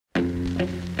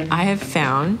I have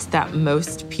found that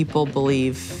most people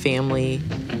believe family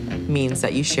means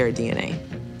that you share DNA.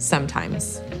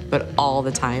 Sometimes, but all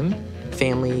the time,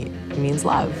 family means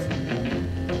love.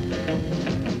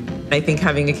 I think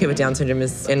having a kid with Down syndrome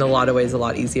is in a lot of ways a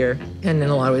lot easier and in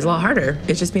a lot of ways a lot harder.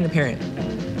 It's just being a parent.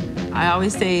 I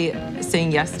always say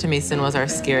saying yes to Macyn was our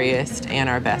scariest and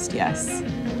our best yes.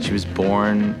 She was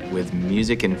born with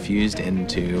music infused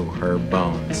into her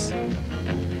bones.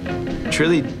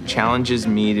 Truly challenges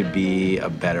me to be a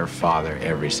better father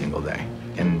every single day,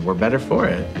 and we're better for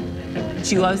it.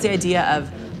 She loves the idea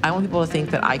of, I want people to think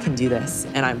that I can do this,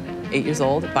 and I'm 8 years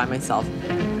old by myself.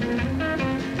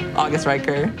 August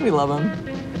Riker, we love him.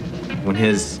 When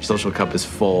his social cup is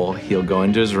full, he'll go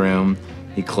into his room,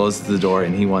 he closes the door,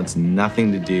 and he wants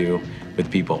nothing to do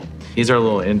with people. He's our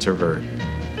little introvert.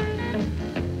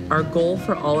 Our goal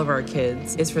for all of our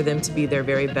kids is for them to be their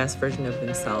very best version of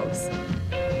themselves.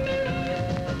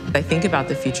 I think about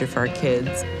the future for our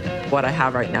kids. What I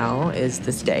have right now is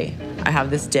this day. I have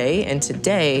this day, and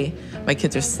today, my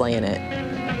kids are slaying it.